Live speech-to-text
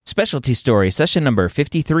Specialty Story, session number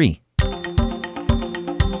 53.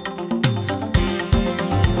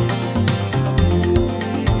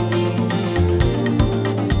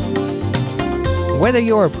 Whether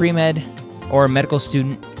you're a pre-med or a medical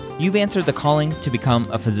student, you've answered the calling to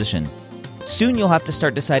become a physician. Soon you'll have to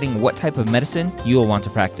start deciding what type of medicine you will want to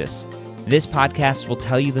practice. This podcast will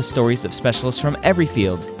tell you the stories of specialists from every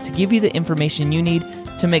field to give you the information you need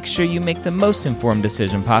to make sure you make the most informed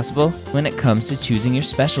decision possible when it comes to choosing your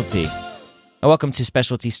specialty. Welcome to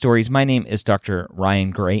Specialty Stories. My name is Dr.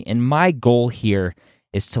 Ryan Gray, and my goal here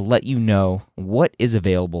is to let you know what is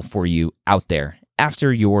available for you out there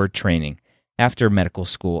after your training, after medical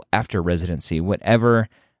school, after residency, whatever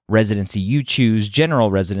residency you choose,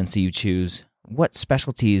 general residency you choose, what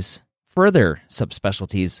specialties, further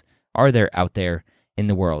subspecialties are there out there in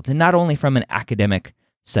the world? And not only from an academic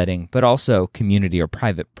setting, but also community or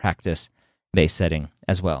private practice-based setting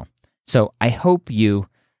as well. So I hope you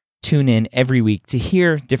tune in every week to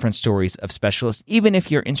hear different stories of specialists. Even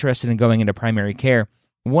if you're interested in going into primary care,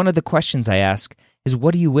 one of the questions I ask is,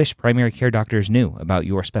 what do you wish primary care doctors knew about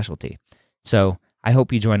your specialty? So I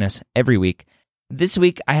hope you join us every week. This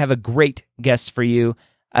week, I have a great guest for you,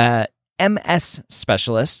 MS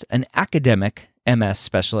specialist, an academic MS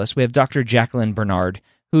specialist. We have Dr. Jacqueline Bernard,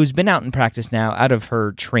 who's been out in practice now, out of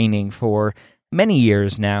her training for many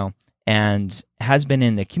years now, and has been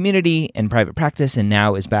in the community and private practice, and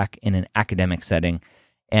now is back in an academic setting.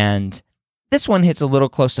 And this one hits a little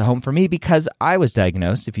close to home for me because I was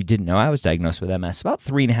diagnosed, if you didn't know, I was diagnosed with MS about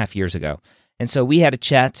 3.5 years ago. And so we had a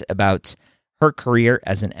chat about her career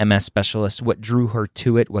as an MS specialist, what drew her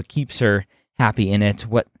to it, what keeps her happy in it,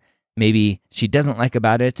 what maybe she doesn't like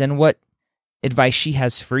about it, and what advice she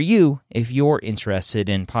has for you if you're interested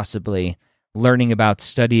in possibly learning about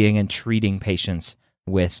studying and treating patients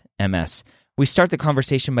with MS. We start the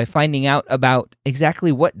conversation by finding out about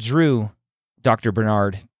exactly what drew Dr.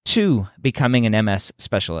 Bernard to becoming an MS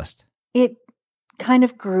specialist. It kind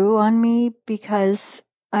of grew on me because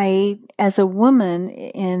I, as a woman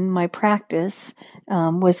in my practice,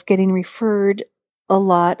 was getting referred a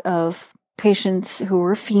lot of patients who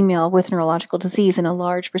were female with neurological disease, and a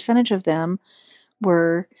large percentage of them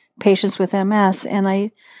were patients with MS. And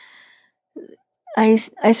I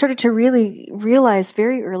started to really realize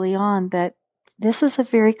very early on that this was a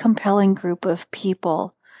very compelling group of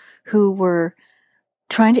people who were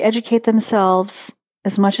trying to educate themselves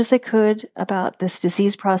as much as they could about this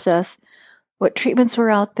disease process, what treatments were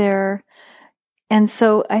out there. And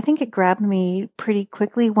so I think it grabbed me pretty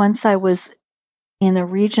quickly once I was in a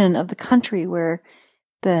region of the country where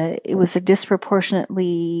it was a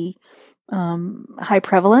disproportionately high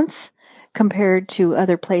prevalence compared to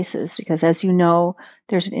other places. Because as you know,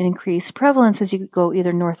 there's an increased prevalence as you go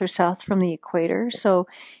either north or south from the equator. So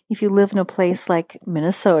if you live in a place like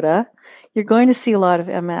Minnesota, you're going to see a lot of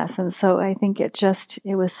MS. And so I think it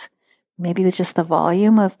was just the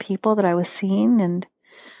volume of people that I was seeing.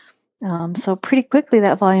 And so pretty quickly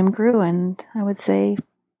that volume grew. And I would say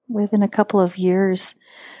within a couple of years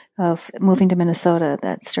of moving to Minnesota,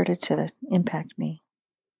 that started to impact me.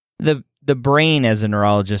 The brain, as a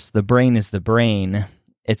neurologist, the brain is the brain.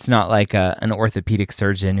 It's not like an orthopedic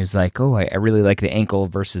surgeon who's like, oh, I really like the ankle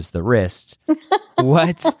versus the wrist.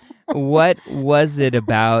 What was it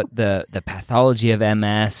about the pathology of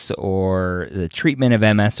MS or the treatment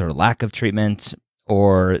of MS or lack of treatment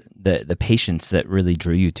or the patients that really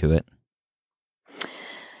drew you to it?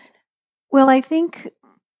 Well, I think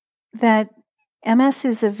that MS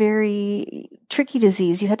is a very tricky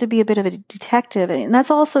disease. You have to be a bit of a detective, and that's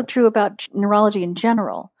also true about neurology in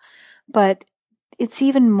general. But it's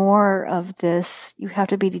even more of this, you have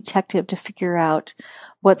to be a detective to figure out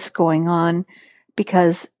what's going on,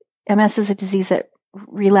 because MS is a disease that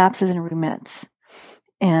relapses and remits.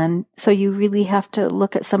 And so you really have to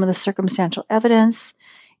look at some of the circumstantial evidence,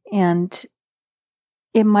 and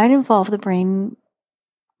it might involve the brain,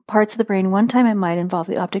 parts of the brain. One time it might involve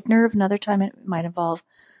the optic nerve. Another time it might involve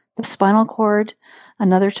the spinal cord.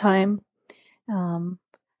 Another time.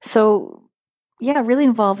 So yeah, it really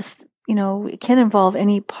involves, it can involve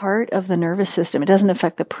any part of the nervous system. It doesn't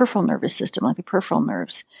affect the peripheral nervous system like the peripheral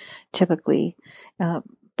nerves typically.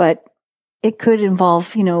 But it could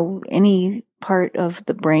involve, any part of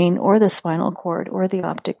the brain or the spinal cord or the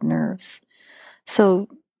optic nerves. So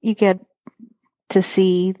you get to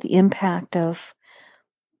see the impact of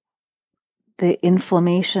the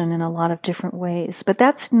inflammation in a lot of different ways. But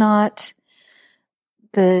that's not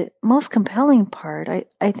the most compelling part.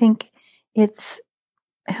 I think it's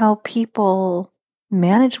how people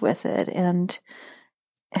manage with it and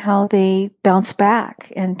how they bounce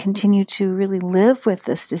back and continue to really live with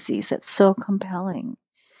this disease that's so compelling.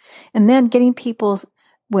 And then getting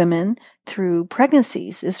women through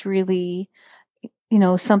pregnancies is really,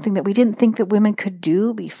 something that we didn't think that women could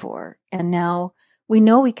do before. And now we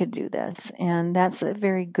know we could do this. And that's a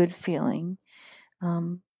very good feeling.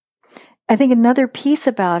 I think another piece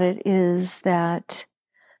about it is that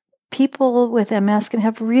people with MS can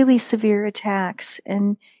have really severe attacks,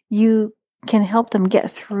 and you can help them get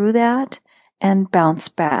through that and bounce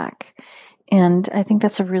back. And I think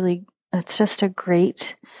it's just a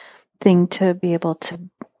great thing to be able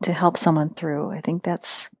to help someone through. I think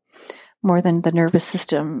that's more than the nervous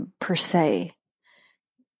system per se.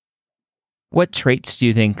 What traits do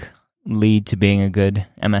you think lead to being a good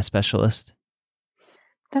MS specialist?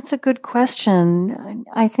 That's a good question.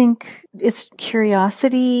 I think it's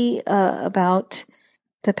curiosity about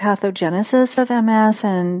the pathogenesis of MS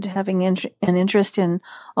and having an interest in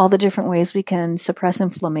all the different ways we can suppress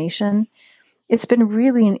inflammation. It's been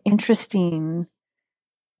really an interesting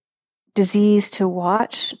disease to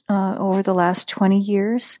watch over the last 20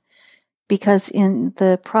 years, because in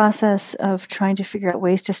the process of trying to figure out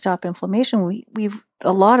ways to stop inflammation, we've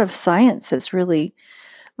a lot of science has really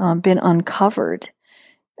been uncovered.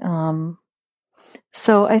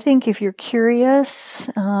 So I think if you're curious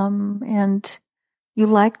and you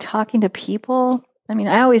like talking to people, I mean,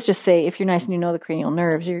 I always just say, if you're nice and you know the cranial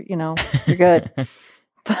nerves, you're good.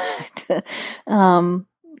 But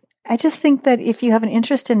I just think that if you have an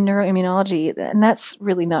interest in neuroimmunology, and that's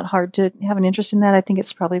really not hard to have an interest in that, I think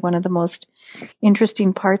it's probably one of the most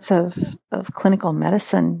interesting parts of clinical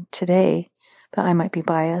medicine today, but I might be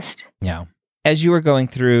biased. Yeah. As you were going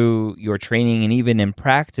through your training and even in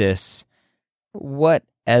practice, what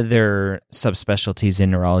other subspecialties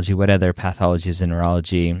in neurology, what other pathologies in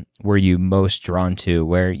neurology were you most drawn to,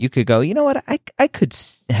 where you could go, you know what, I could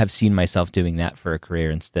have seen myself doing that for a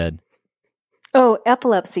career instead? Oh,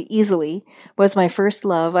 epilepsy easily was my first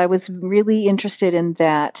love. I was really interested in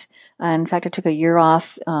that. In fact, I took a year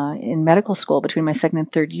off in medical school between my second and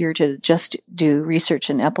third year to just do research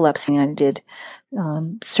in epilepsy. I did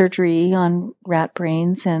surgery on rat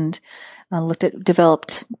brains and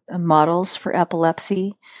developed models for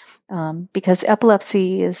epilepsy, because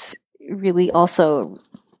epilepsy is really also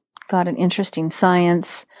got an interesting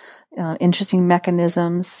science, interesting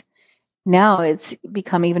mechanisms. Now it's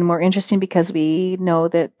become even more interesting because we know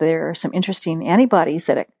that there are some interesting antibodies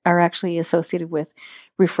that are actually associated with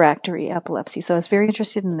refractory epilepsy. So I was very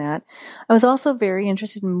interested in that. I was also very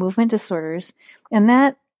interested in movement disorders, and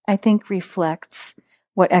that, I think, reflects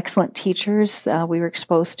what excellent teachers we were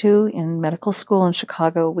exposed to in medical school in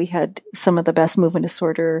Chicago. We had some of the best movement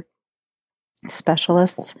disorder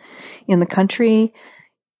specialists in the country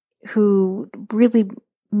who really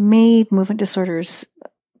made movement disorders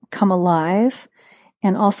come alive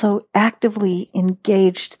and also actively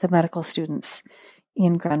engaged the medical students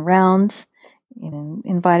in grand rounds and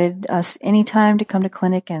invited us anytime to come to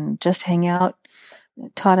clinic and just hang out,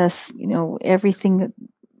 taught us, everything,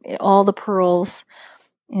 all the pearls,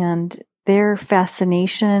 and their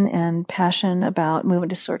fascination and passion about movement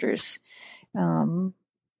disorders.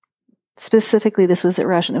 Specifically, this was at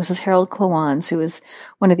Rush, and it was Harold Klawans, who was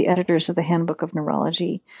one of the editors of the Handbook of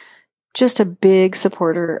Neurology. Just a big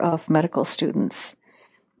supporter of medical students,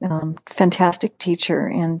 fantastic teacher,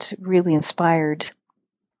 and really inspired.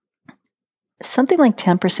 Something like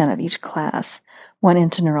 10% of each class went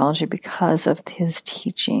into neurology because of his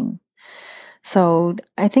teaching. So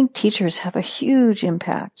I think teachers have a huge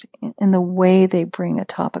impact in the way they bring a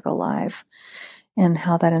topic alive and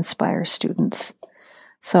how that inspires students.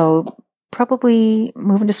 So probably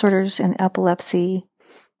movement disorders and epilepsy.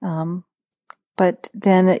 But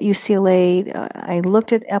then at UCLA, I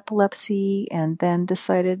looked at epilepsy and then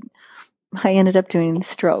decided I ended up doing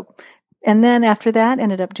stroke. And then after that,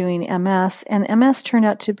 ended up doing MS. And MS turned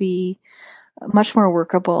out to be much more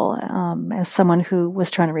workable as someone who was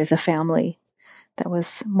trying to raise a family that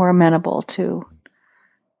was more amenable to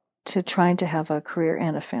trying to have a career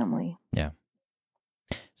and a family. Yeah.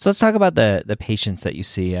 So let's talk about the patients that you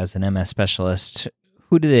see as an MS specialist.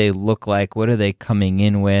 Who do they look like? What are they coming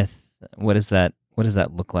in with? What does that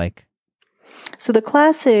look like? So the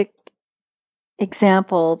classic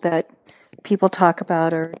example that people talk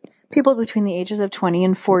about are people between the ages of 20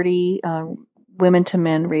 and 40, women to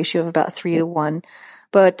men ratio of about 3-1.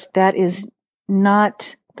 But that is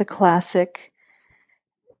not the classic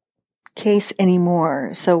case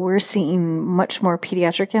anymore. So we're seeing much more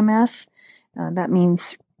pediatric MS. That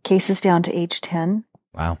means cases down to age 10.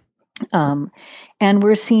 Wow. And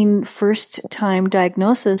we're seeing first-time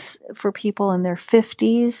diagnosis for people in their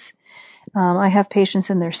 50s. I have patients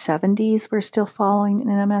in their 70s we're still following in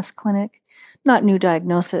an MS clinic. Not new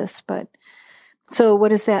diagnosis, but So what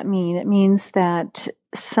does that mean? It means that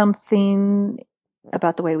something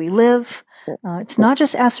about the way we live, it's not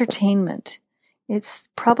just ascertainment. It's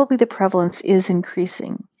probably the prevalence is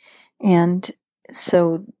increasing. And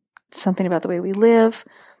so something about the way we live.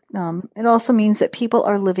 It also means that people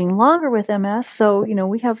are living longer with MS. So,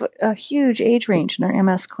 we have a huge age range in our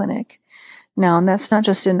MS clinic now, and that's not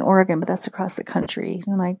just in Oregon, but that's across the country.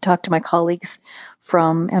 When I talk to my colleagues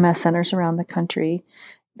from MS centers around the country,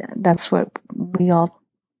 that's what we all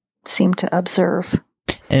seem to observe.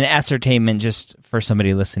 And ascertainment, just for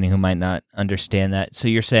somebody listening who might not understand that. So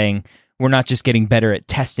you're saying we're not just getting better at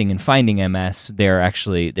testing and finding MS.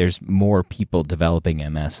 There's more people developing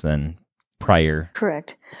MS than prior.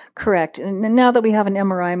 Correct. And now that we have an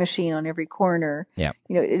MRI machine on every corner,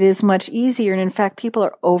 it is much easier. And in fact, people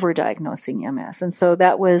are overdiagnosing MS. And so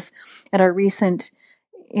that was at our recent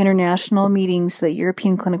international meetings, the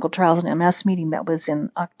European Clinical Trials and MS meeting that was in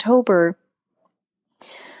October.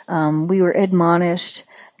 We were admonished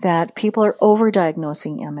that people are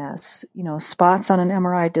overdiagnosing MS. Spots on an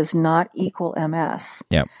MRI does not equal MS.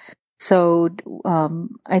 Yep. So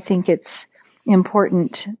I think it's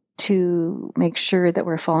important to make sure that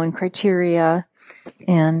we're following criteria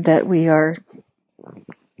and that we are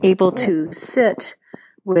able to sit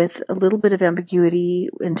with a little bit of ambiguity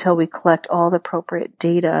until we collect all the appropriate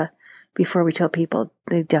data before we tell people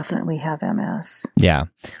they definitely have MS. Yeah.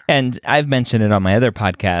 And I've mentioned it on my other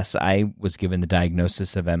podcasts. I was given the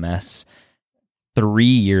diagnosis of MS 3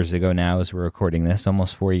 years ago now as we're recording this,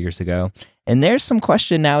 almost 4 years ago. And there's some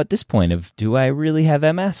question now at this point of, do I really have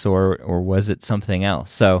MS or was it something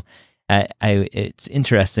else? So it's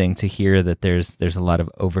interesting to hear that there's a lot of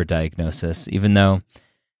overdiagnosis, even though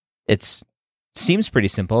seems pretty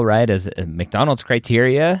simple, right? As a McDonald's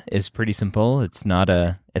criteria is pretty simple. It's not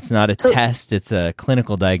a test, it's a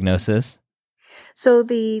clinical diagnosis. So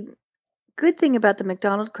the good thing about the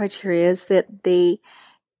McDonald criteria is that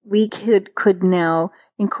we could now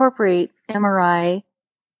incorporate MRI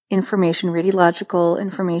information, radiological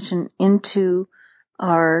information into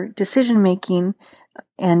our decision making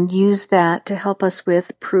and use that to help us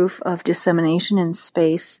with proof of dissemination in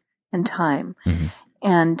space and time. Mm-hmm.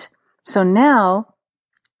 And so now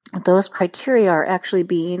those criteria are actually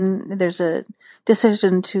there's a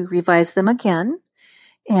decision to revise them again,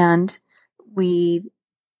 and we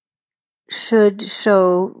should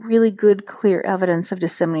show really good, clear evidence of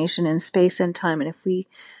dissemination in space and time. And if we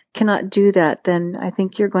cannot do that, then I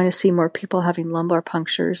think you're going to see more people having lumbar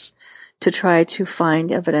punctures to try to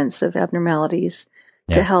find evidence of abnormalities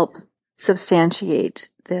to help substantiate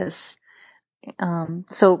this.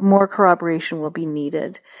 So more corroboration will be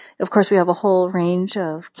needed. Of course, we have a whole range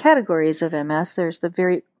of categories of MS. There's the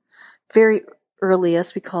very, very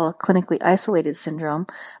earliest we call clinically isolated syndrome.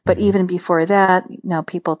 But even before that, now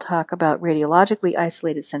people talk about radiologically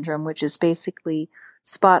isolated syndrome, which is basically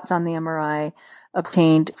spots on the MRI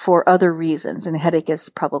obtained for other reasons. And headache is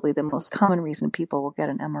probably the most common reason people will get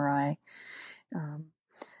an MRI.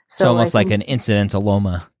 So almost like an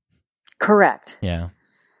incidentalloma. Correct. Yeah.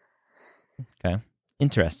 Okay.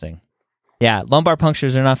 Interesting. Yeah, lumbar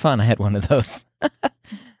punctures are not fun. I had one of those.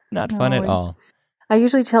 Not fun at all. I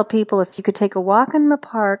usually tell people if you could take a walk in the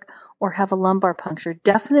park or have a lumbar puncture,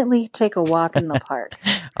 definitely take a walk in the park.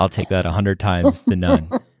 I'll take that 100 times to none.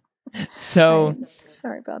 So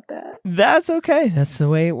sorry about that. That's okay. That's the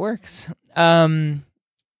way it works. When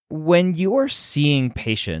you're seeing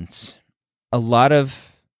patients, a lot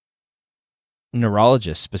of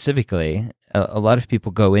neurologists specifically, a lot of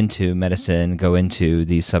people go into medicine, go into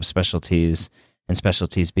these subspecialties and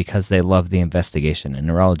specialties because they love the investigation, and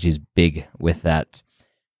neurology is big with that.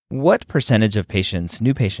 What percentage of patients,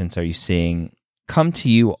 new patients, are you seeing come to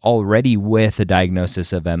you already with a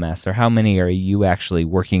diagnosis of MS, or how many are you actually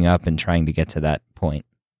working up and trying to get to that point?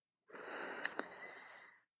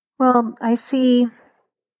 Well, I see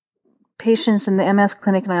patients in the MS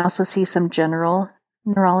clinic, and I also see some general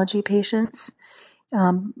neurology patients.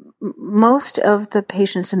 Most of the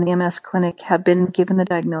patients in the MS clinic have been given the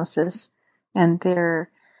diagnosis, and they're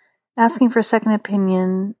asking for a second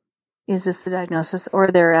opinion. Is this the diagnosis? Or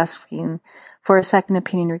they're asking for a second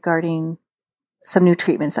opinion regarding some new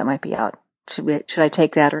treatments that might be out. Should I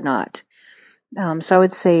take that or not? So I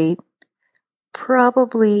would say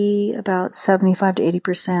probably about 75 to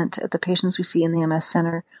 80% of the patients we see in the MS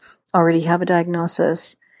center already have a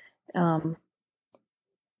diagnosis.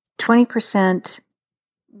 20%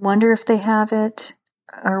 wonder if they have it,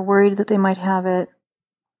 are worried that they might have it,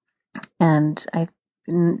 and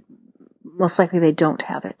most likely they don't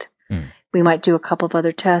have it. We might do a couple of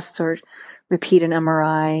other tests or repeat an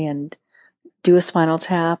MRI and do a spinal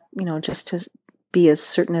tap, just to be as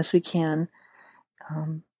certain as we can.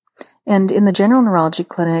 And in the general neurology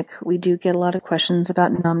clinic, we do get a lot of questions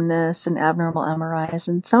about numbness and abnormal MRIs,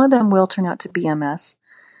 and some of them will turn out to be MS.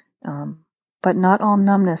 But not all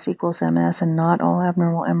numbness equals MS, and not all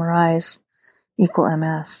abnormal MRIs equal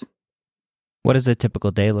MS. What does a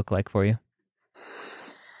typical day look like for you?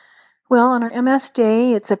 Well, on our MS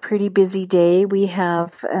day, it's a pretty busy day. We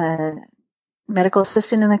have a medical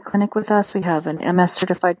assistant in the clinic with us. We have an MS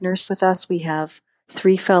certified nurse with us. We have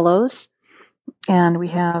 3 fellows, and we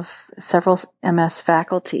have several MS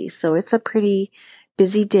faculty. So it's a pretty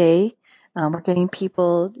busy day. We're getting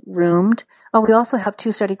people roomed. Oh, we also have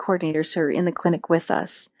 2 study coordinators who are in the clinic with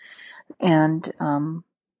us. And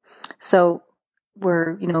so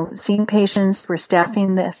we're, seeing patients, we're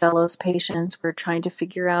staffing the fellows patients, we're trying to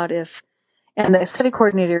figure out and the study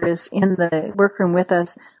coordinator is in the workroom with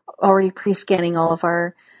us, already pre-scanning all of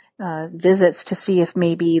our visits to see if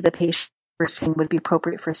maybe the patient we're seeing would be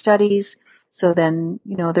appropriate for studies. So then,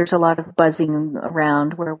 there's a lot of buzzing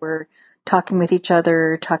around where we're talking with each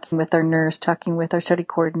other, talking with our nurse, talking with our study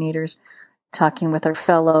coordinators, talking with our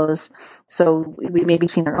fellows. So we may be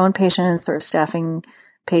seeing our own patients or staffing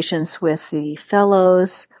patients with the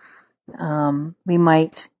fellows. We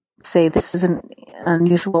might say this is an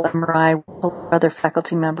unusual MRI, we'll pull other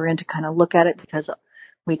faculty member in to kind of look at it, because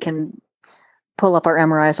we can pull up our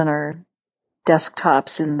MRIs on our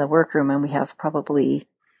desktops in the workroom, and we have probably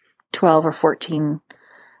 12 or 14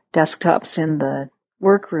 desktops in the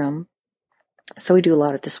workroom. So we do a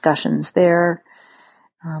lot of discussions there.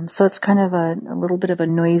 So it's kind of a little bit of a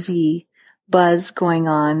noisy buzz going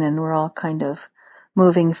on, and we're all kind of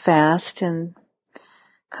moving fast and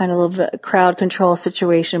kind of a crowd control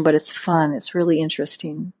situation, but it's fun. It's really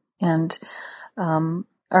interesting. And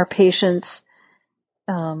our patients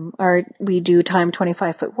we do timed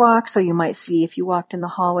 25-foot walks. So you might see, if you walked in the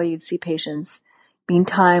hallway, you'd see patients being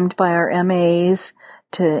timed by our MAs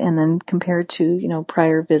and then compared to,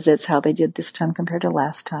 prior visits, how they did this time compared to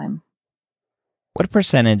last time. What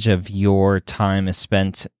percentage of your time is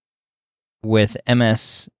spent with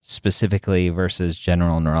MS specifically versus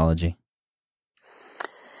general neurology?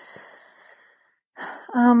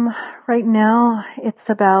 Right now it's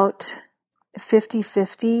about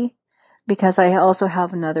 50-50, because I also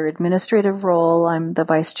have another administrative role. I'm the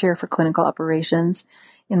vice chair for clinical operations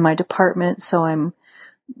in my department. So I'm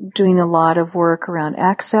doing a lot of work around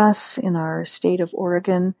access in our state of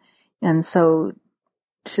Oregon. And so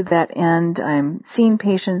to that end, I'm seeing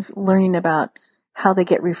patients, learning about how they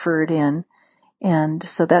get referred in. And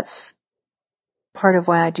so that's part of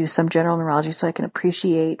why I do some general neurology, so I can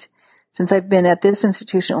appreciate, since I've been at this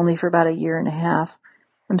institution only for about 1.5 years,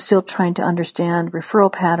 I'm still trying to understand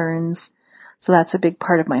referral patterns. So that's a big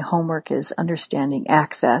part of my homework, is understanding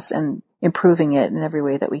access and improving it in every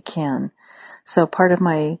way that we can. So part of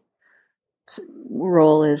my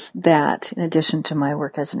role is that, in addition to my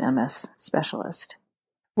work as an MS specialist.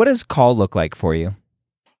 What does call look like for you?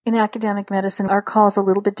 In academic medicine, our call is a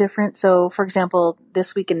little bit different. So, for example,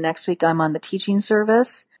 this week and next week, I'm on the teaching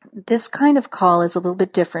service. This kind of call is a little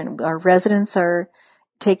bit different. Our residents are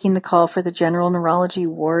taking the call for the general neurology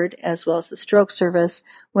ward as well as the stroke service.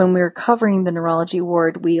 When we're covering the neurology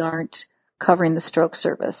ward, we aren't covering the stroke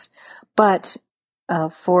service. But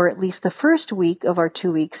for at least the first week of our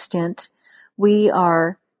 2-week stint, we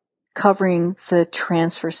are covering the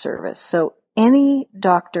transfer service. So any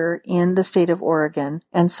doctor in the state of Oregon,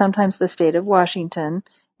 and sometimes the state of Washington,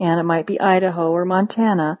 and it might be Idaho or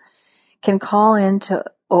Montana, can call into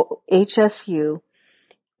HSU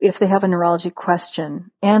if they have a neurology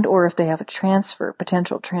question and or if they have a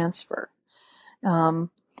potential transfer.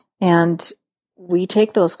 And we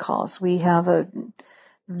take those calls. We have a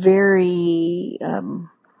very,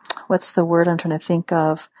 what's the word I'm trying to think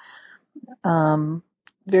of?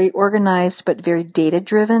 Very organized but very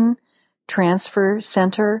data-driven transfer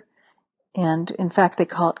center. And in fact, they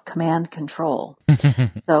call it command control.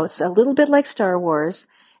 So it's a little bit like Star Wars.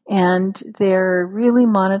 And they're really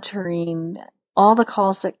monitoring all the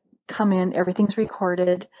calls that come in. Everything's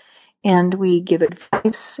recorded. And we give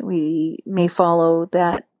advice. We may follow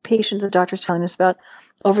that patient the doctor's telling us about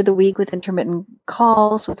over the week with intermittent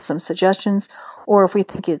calls with some suggestions. Or if we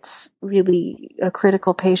think it's really a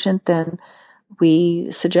critical patient, then we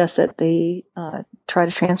suggest that they try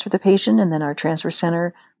to transfer the patient, and then our transfer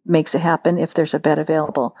center makes it happen if there's a bed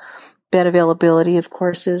available. Bed availability, of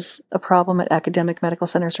course, is a problem at academic medical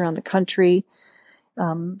centers around the country.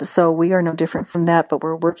 So we are no different from that, but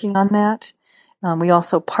we're working on that. We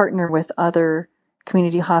also partner with other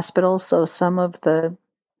community hospitals. So some of the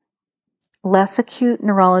less acute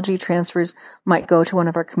neurology transfers might go to one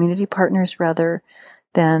of our community partners rather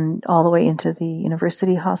than all the way into the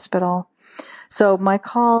university hospital. So my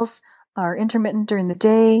calls are intermittent during the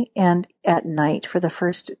day and at night. For the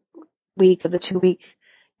first week of the 2-week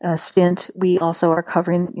stint, we also are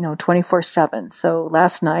covering, 24/7. So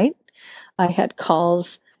last night I had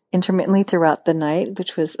calls intermittently throughout the night,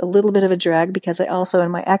 which was a little bit of a drag because I also,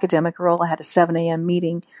 in my academic role, I had a 7 a.m.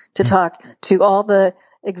 meeting to talk to all the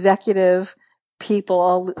executive people,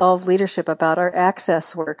 all of leadership about our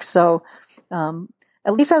access work. So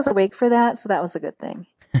at least I was awake for that. So that was a good thing.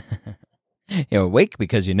 You're awake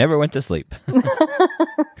because you never went to sleep.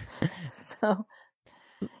 So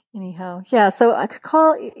anyhow, yeah. So a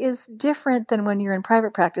call is different than when you're in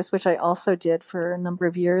private practice, which I also did for a number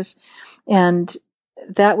of years. And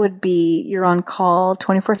that would be you're on call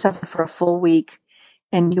 24/7 for a full week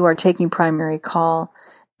and you are taking primary call.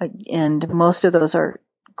 And most of those are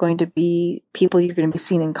going to be people you're going to be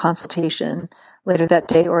seeing in consultation later that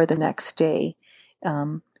day or the next day.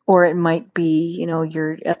 Or it might be,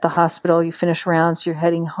 you're at the hospital, you finish rounds, you're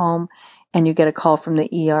heading home, and you get a call from the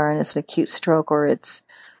ER and it's an acute stroke or it's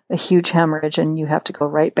a huge hemorrhage and you have to go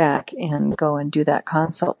right back and go and do that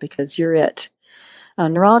consult because you're it.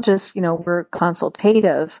 Neurologists, we're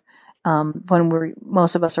consultative when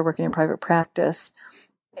most of us are working in private practice.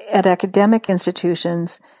 At academic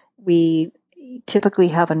institutions, we typically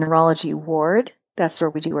have a neurology ward. That's where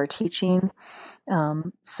we do our teaching.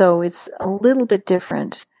 So it's a little bit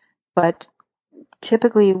different, but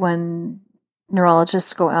typically when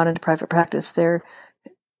neurologists go out into private practice, they're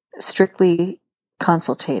strictly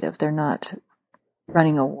consultative. They're not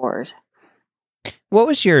running a ward. What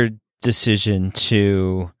was your decision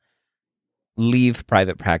to leave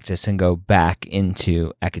private practice and go back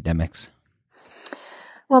into academics?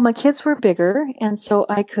 Well, my kids were bigger, and so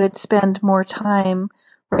I could spend more time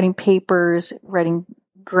writing papers, writing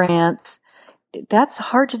grants. That's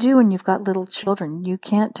hard to do when you've got little children. You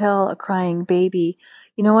can't tell a crying baby,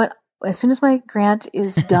 you know what, as soon as my grant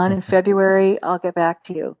is done in February, I'll get back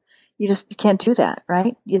to you. You can't do that,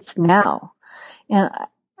 right? It's now. And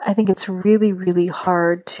I think it's really, really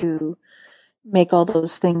hard to make all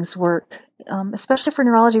those things work, especially for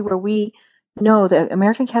neurology, where we know the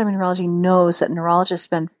American Academy of Neurology knows that neurologists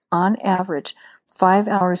spend on average 5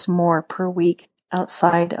 hours more per week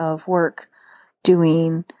outside of work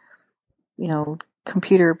doing,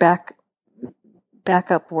 computer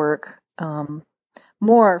backup work, 5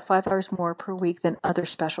 hours more per week than other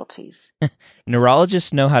specialties.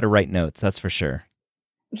 Neurologists know how to write notes, that's for sure.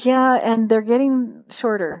 Yeah, and they're getting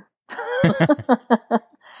shorter.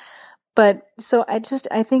 But so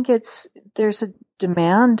I think there's a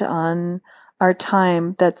demand on our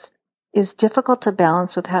time that is difficult to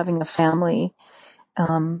balance with having a family.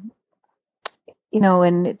 And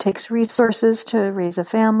it takes resources to raise a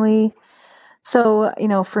family. So,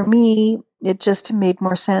 for me, it just made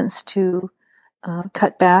more sense to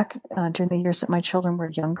cut back during the years that my children were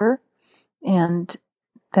younger. And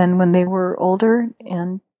then when they were older,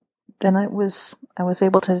 and then I was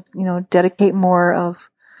able to, dedicate more of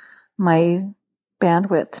my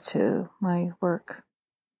bandwidth to my work.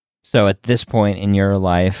 So at this point in your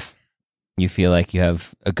life, you feel like you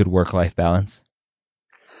have a good work-life balance?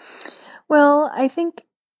 Well, I think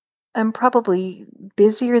I'm probably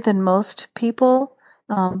busier than most people,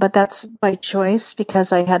 but that's by choice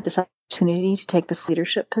because I had this opportunity to take this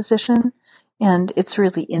leadership position, and it's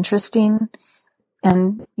really interesting,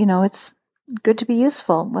 and, it's good to be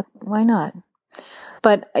useful. Why not?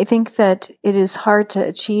 But I think that it is hard to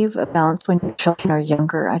achieve a balance when your children are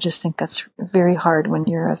younger. I just think that's very hard when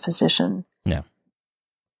you're a physician. Yeah.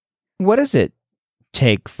 What does it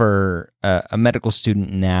take for a medical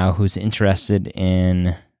student now who's interested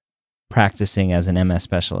in practicing as an MS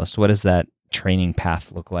specialist? What does that training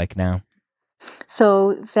path look like now?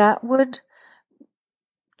 So that would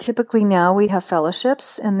typically now we have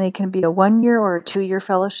fellowships, and they can be a 1-year or a 2-year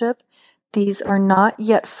fellowship. These are not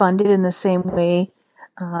yet funded in the same way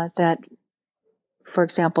that, for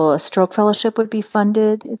example, a stroke fellowship would be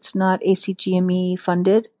funded. It's not ACGME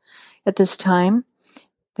funded at this time.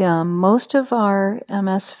 Most of our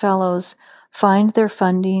MS fellows find their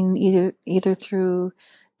funding either through,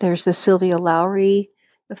 there's the Sylvia Lowry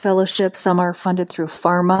Fellowship. Some are funded through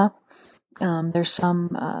pharma. There's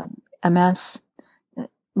some MS,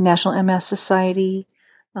 National MS Society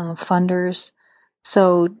funders.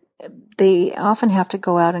 So they often have to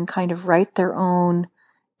go out and kind of write their own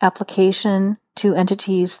application to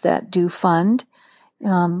entities that do fund.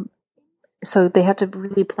 So they have to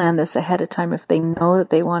really plan this ahead of time if they know that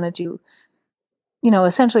they want to do,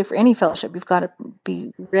 essentially for any fellowship, you've got to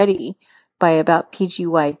be ready by about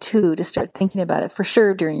PGY2 to start thinking about it. For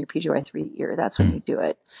sure, during your PGY3 year, that's when you do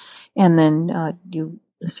it. And then you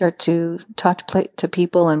start to talk to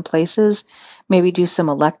people and places, maybe do some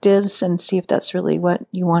electives and see if that's really what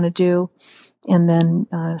you want to do, and then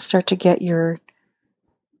start to get your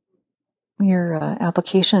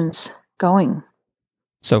applications going.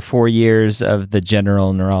 So 4 years of the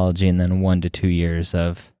general neurology and then 1 to 2 years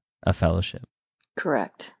of a fellowship.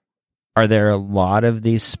 Correct. Are there a lot of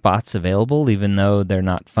these spots available, even though they're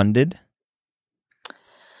not funded?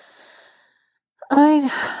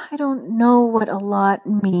 I don't know what a lot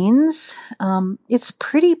means. It's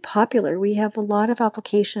pretty popular. We have a lot of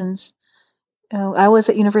applications. I was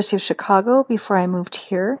at University of Chicago before I moved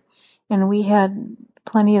here, and we had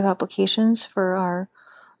plenty of applications for our,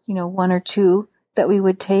 1 or 2 that we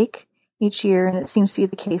would take each year, and it seems to be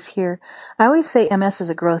the case here. I always say MS is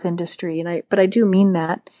a growth industry, but I do mean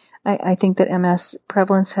that. I think that MS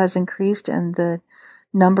prevalence has increased, and the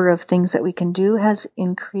number of things that we can do has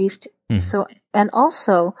increased. Mm-hmm. So, and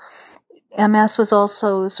also, MS was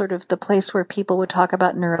also sort of the place where people would talk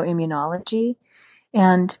about neuroimmunology,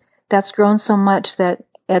 and that's grown so much that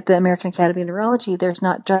at the American Academy of Neurology, there's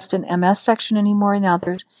not just an MS section anymore. Now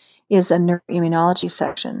there is a neuroimmunology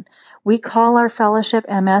section. We call our fellowship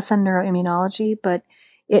MS and neuroimmunology, but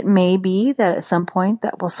it may be that at some point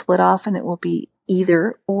that will split off and it will be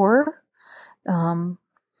either or.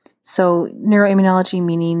 So neuroimmunology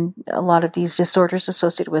meaning a lot of these disorders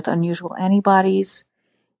associated with unusual antibodies.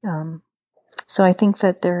 So I think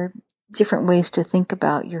that there are different ways to think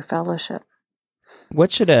about your fellowship.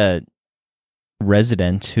 What should a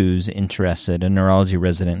resident who's interested, a neurology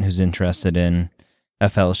resident who's interested in a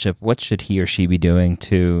fellowship, what should he or she be doing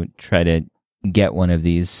to try to get one of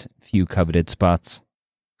these few coveted spots?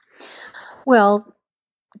 Well,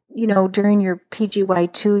 during your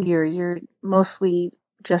PGY2 year, you're mostly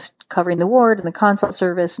just covering the ward and the consult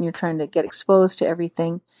service, and you're trying to get exposed to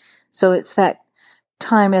everything. So it's that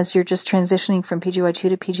time as you're just transitioning from PGY2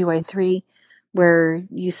 to PGY3 where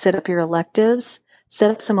you set up your electives. Set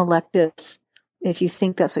up some electives if you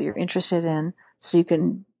think that's what you're interested in, so you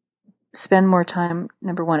can spend more time,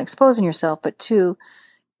 number 1, exposing yourself, but 2,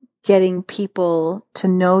 getting people to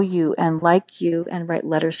know you and like you and write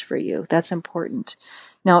letters for you. That's important.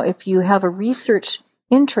 Now, if you have a research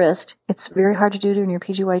interest, it's very hard to do during your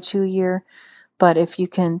PGY2 year, but if you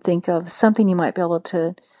can think of something you might be able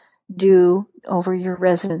to do over your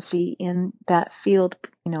residency in that field,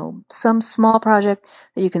 some small project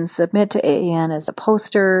that you can submit to AAN as a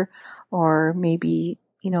poster, or maybe,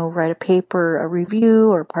 write a paper, a review,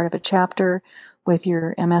 or part of a chapter with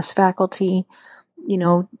your MS faculty,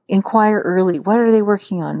 inquire early. What are they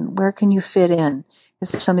working on? Where can you fit in?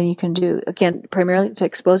 Is there something you can do? Again, primarily to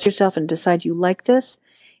expose yourself and decide you like this,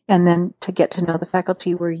 and then to get to know the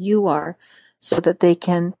faculty where you are so that they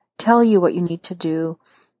can tell you what you need to do,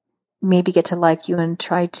 maybe get to like you and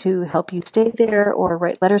try to help you stay there, or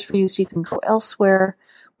write letters for you so you can go elsewhere,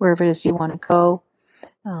 wherever it is you want to go.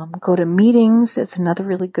 Go to meetings. It's another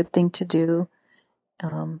really good thing to do.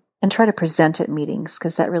 And try to present at meetings,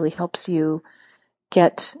 because that really helps you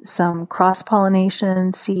get some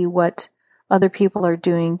cross-pollination, see what other people are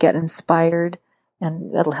doing, get inspired,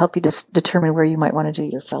 and that'll help you to determine where you might want to do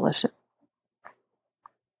your fellowship.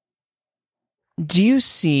 Do you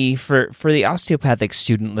see, for the osteopathic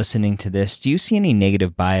student listening to this, do you see any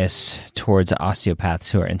negative bias towards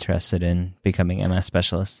osteopaths who are interested in becoming MS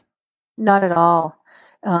specialists? Not at all.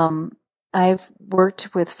 I've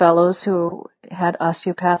worked with fellows who had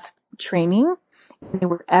osteopath training. They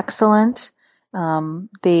were excellent.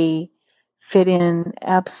 They fit in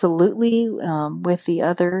absolutely with the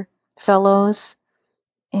other fellows.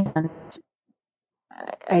 And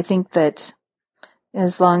I think that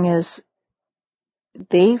as long as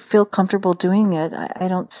they feel comfortable doing it, I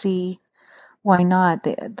don't see why not.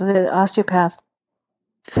 The osteopath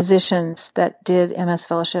physicians that did MS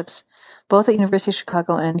fellowships, both at University of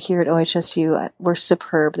Chicago and here at OHSU, were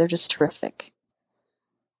superb. They're just terrific.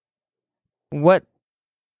 What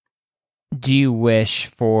do you wish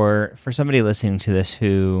for somebody listening to this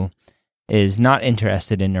who is not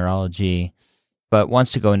interested in neurology but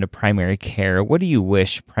wants to go into primary care? What do you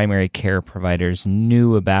wish primary care providers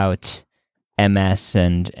knew about MS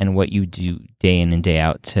and what you do day in and day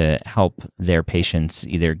out to help their patients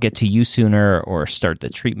either get to you sooner or start the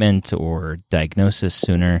treatment or diagnosis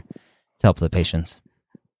sooner to help the patients?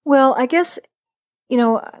 Well, I guess,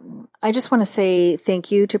 I just want to say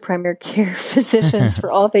thank you to primary care physicians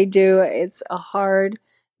for all they do. It's a hard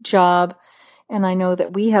job, and I know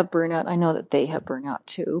that we have burnout. I know that they have burnout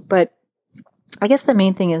too, but I guess the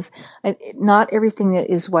main thing is not everything that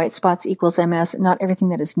is white spots equals MS. Not everything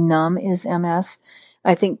that is numb is MS.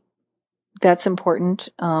 I think that's important.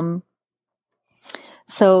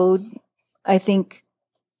 So I think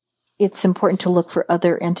it's important to look for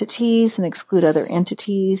other entities and exclude other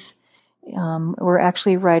entities. We're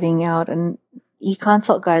actually writing out an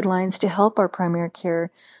e-consult guidelines to help our primary care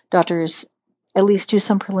doctors at least do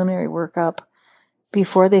some preliminary workup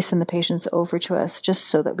before they send the patients over to us, just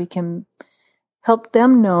so that we can help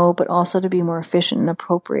them know, but also to be more efficient and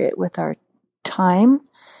appropriate with our time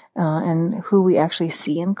and who we actually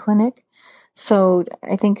see in clinic. So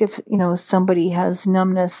I think if, somebody has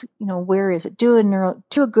numbness, where is it? Do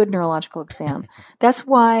a good neurological exam. That's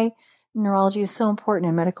why neurology is so important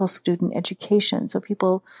in medical student education. So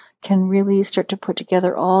people can really start to put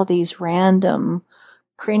together all these random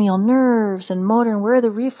cranial nerves and motor and where are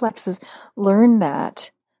the reflexes. Learn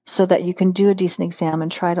that so that you can do a decent exam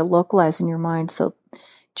and try to localize in your mind. So,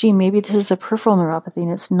 gee, maybe this is a peripheral neuropathy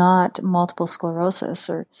and it's not multiple sclerosis,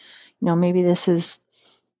 or, maybe this is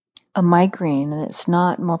a migraine and it's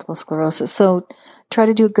not multiple sclerosis. So try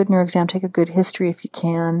to do a good neuro exam, take a good history if you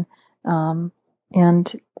can. And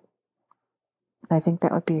I think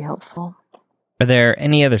that would be helpful. Are there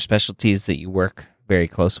any other specialties that you work very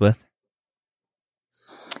close with?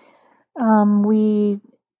 We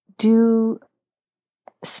do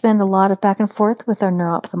spend a lot of back and forth with our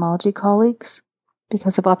neuro-ophthalmology colleagues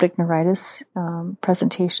because of optic neuritis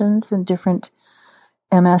presentations and different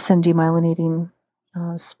MS and demyelinating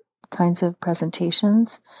kinds of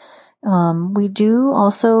presentations. We do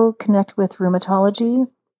also connect with rheumatology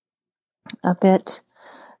a bit.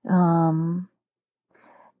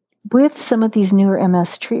 With some of these newer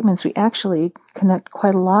MS treatments, we actually connect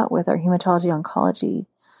quite a lot with our hematology oncology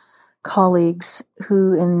colleagues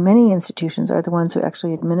who in many institutions are the ones who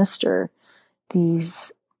actually administer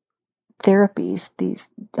these therapies,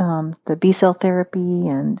 the B-cell therapy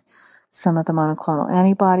and some of the monoclonal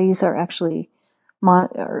antibodies are actually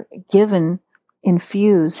are given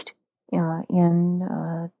infused in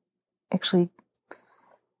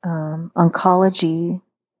oncology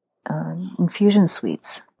infusion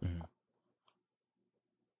suites.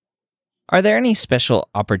 Are there any special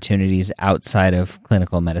opportunities outside of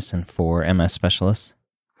clinical medicine for MS specialists?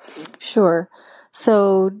 Sure.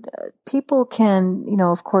 So people can,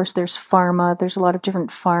 of course, there's pharma. There's a lot of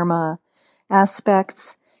different pharma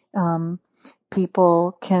aspects.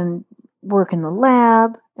 People can work in the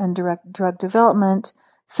lab and direct drug development.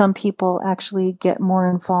 Some people actually get more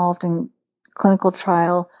involved in clinical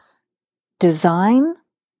trial design,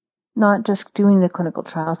 not just doing the clinical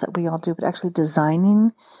trials that we all do, but actually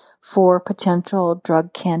designing for potential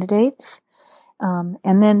drug candidates,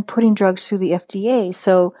 and then putting drugs through the FDA.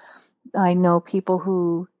 So I know people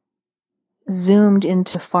who zoomed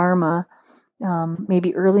into pharma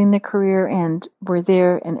maybe early in their career and were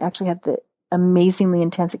there and actually had the amazingly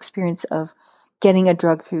intense experience of getting a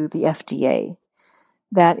drug through the FDA.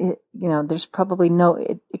 That, there's probably no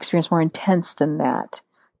experience more intense than that.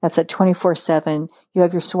 That's at 24/7. You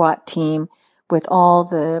have your SWAT team with all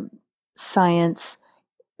the science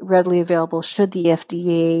readily available. Should the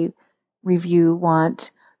FDA review want,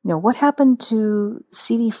 what happened to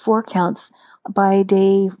CD4 counts by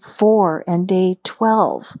day 4 and day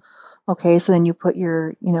 12? Okay, so then you put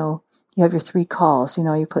your, you have your 3 calls,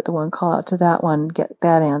 you put the 1 call out to that one, get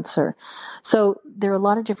that answer. So there are a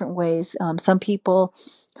lot of different ways. Some people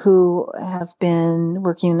who have been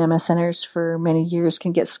working in MS centers for many years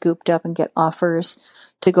can get scooped up and get offers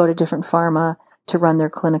to go to different pharma to run their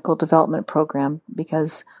clinical development program,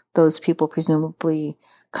 because those people presumably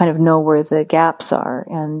kind of know where the gaps are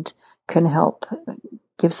and can help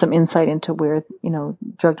give some insight into where,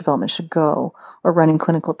 drug development should go, or running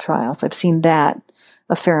clinical trials. I've seen that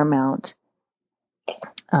a fair amount.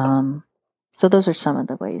 So those are some of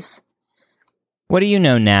the ways. What do you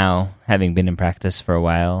know now, having been in practice for a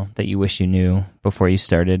while, that you wish you knew before you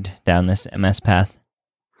started down this MS path?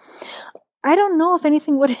 I don't know if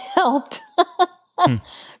anything would have helped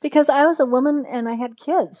because I was a woman and I had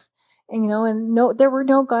kids, and there were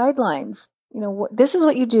no guidelines. This is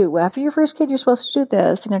what you do. After your first kid, you're supposed to do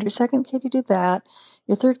this, and after your second kid, you do that.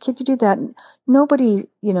 Your third kid, you do that. Nobody,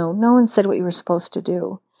 no one said what you were supposed to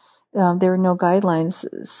do. There were no guidelines.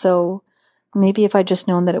 So maybe if I'd just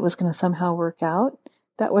known that it was going to somehow work out,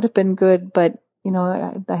 that would have been good. But,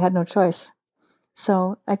 I had no choice.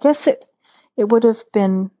 So I guess it would have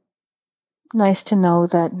been nice to know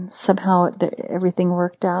that somehow everything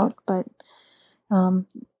worked out. But,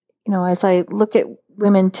 as I look at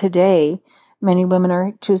women today, many women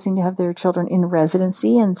are choosing to have their children in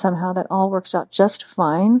residency, and somehow that all works out just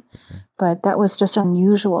fine. But that was just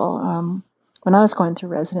unusual when I was going through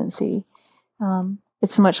residency.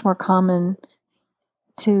 It's much more common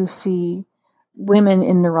to see women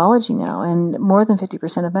in neurology now, and more than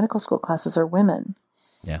 50% of medical school classes are women.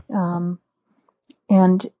 Yeah.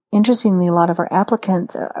 And interestingly, a lot of our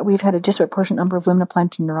applicants, we've had a disproportionate number of women applying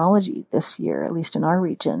to neurology this year, at least in our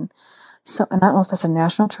region. So, and I don't know if that's a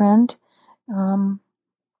national trend.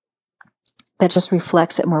 That just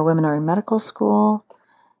reflects that more women are in medical school.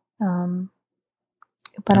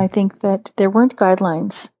 But I think that there weren't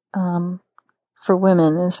guidelines for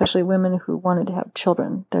women, and especially women who wanted to have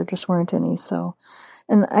children. There just weren't any. So,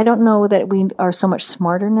 and I don't know that we are so much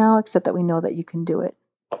smarter now, except that we know that you can do it.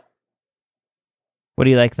 What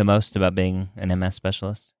do you like the most about being an MS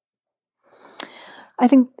specialist? I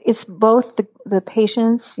think it's both the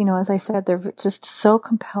patients, as I said, they're just so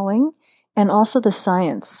compelling, and also the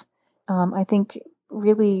science. I think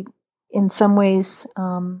really in some ways,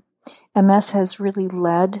 MS has really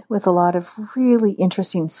led with a lot of really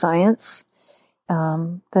interesting science.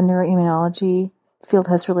 The neuroimmunology field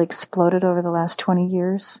has really exploded over the last 20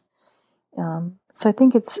 years. So I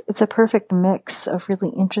think it's a perfect mix of really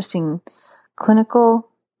interesting clinical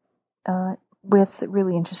with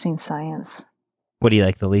really interesting science. What do you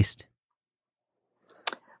like the least?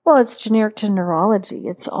 Well, it's generic to neurology.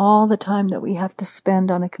 It's all the time that we have to spend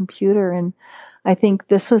on a computer. And I think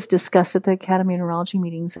this was discussed at the Academy of Neurology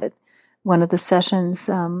meetings at one of the sessions.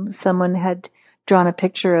 Someone had drawn a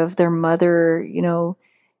picture of their mother,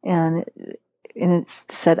 and it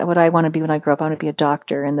said, what I want to be when I grow up, I want to be a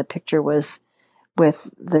doctor. And the picture was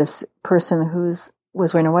with this person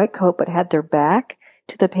was wearing a white coat but had their back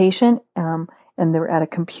to the patient, and they were at a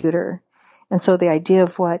computer. And so the idea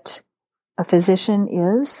of what a physician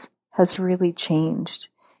has really changed.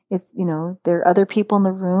 If, there are other people in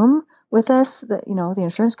the room with us, that, the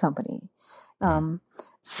insurance company.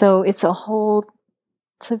 So it's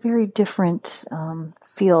a very different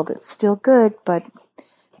field. It's still good, but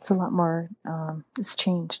it's a lot more, it's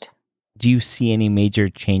changed. Do you see any major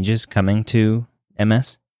changes coming to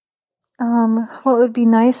MS? Well, it would be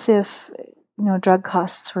nice if, drug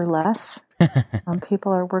costs were less.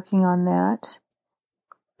 People are working on that.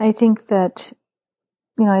 I think that,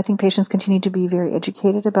 I think patients continue to be very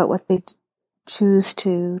educated about what they choose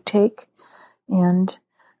to take. And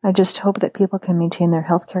I just hope that people can maintain their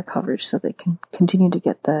healthcare coverage so they can continue to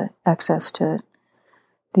get the access to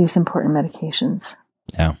these important medications.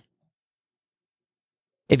 Yeah.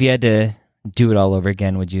 If you had to do it all over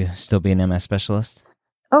again, would you still be an MS specialist?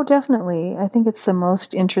 Oh, definitely. I think it's the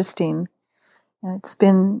most interesting. It's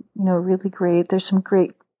been, really great. There's some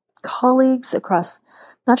great colleagues across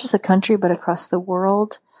not just the country, but across the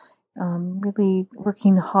world, really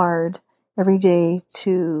working hard every day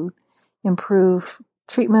to improve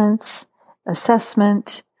treatments,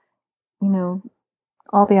 assessment,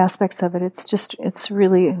 all the aspects of it. It's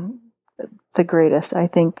really the greatest, I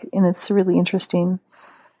think, and it's really interesting.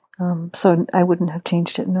 So I wouldn't have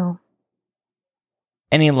changed it, no.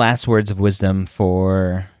 Any last words of wisdom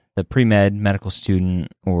for the pre-med medical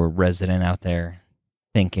student or resident out there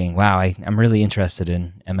thinking, wow, I'm really interested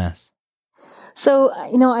in MS? So,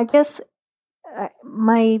 I guess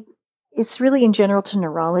it's really in general to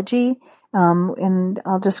neurology. And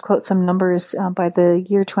I'll just quote some numbers. By the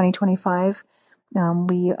year 2025,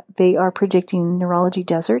 they are predicting neurology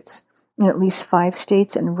deserts in at least 5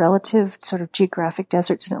 states and relative sort of geographic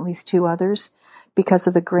deserts in at least 2 others because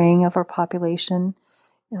of the graying of our population.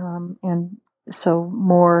 And so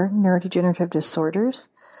more neurodegenerative disorders.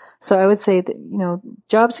 So I would say that,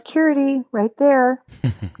 job security right there,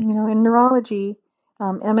 in neurology,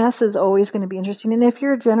 MS is always going to be interesting. And if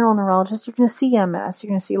you're a general neurologist, you're going to see MS. You're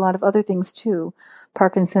going to see a lot of other things too.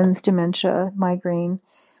 Parkinson's, dementia, migraine.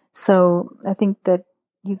 So I think that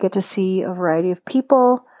you get to see a variety of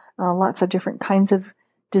people, lots of different kinds of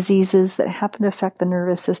diseases that happen to affect the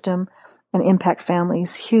nervous system and impact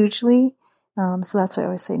families hugely. So that's why I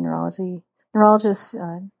always say neurologists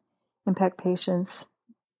impact patients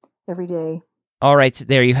every day. All right,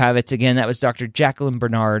 there you have it. Again, that was Dr. Jacqueline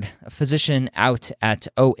Bernard, a physician out at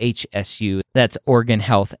OHSU. That's Oregon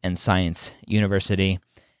Health and Science University.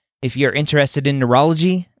 If you're interested in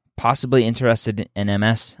neurology, possibly interested in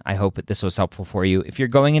MS, I hope that this was helpful for you. If you're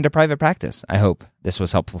going into private practice, I hope this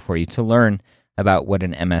was helpful for you to learn about what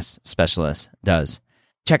an MS specialist does.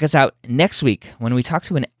 Check us out next week when we talk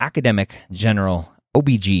to an academic general,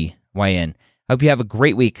 OBGYN. Hope you have a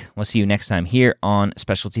great week. We'll see you next time here on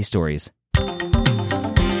Specialty Stories.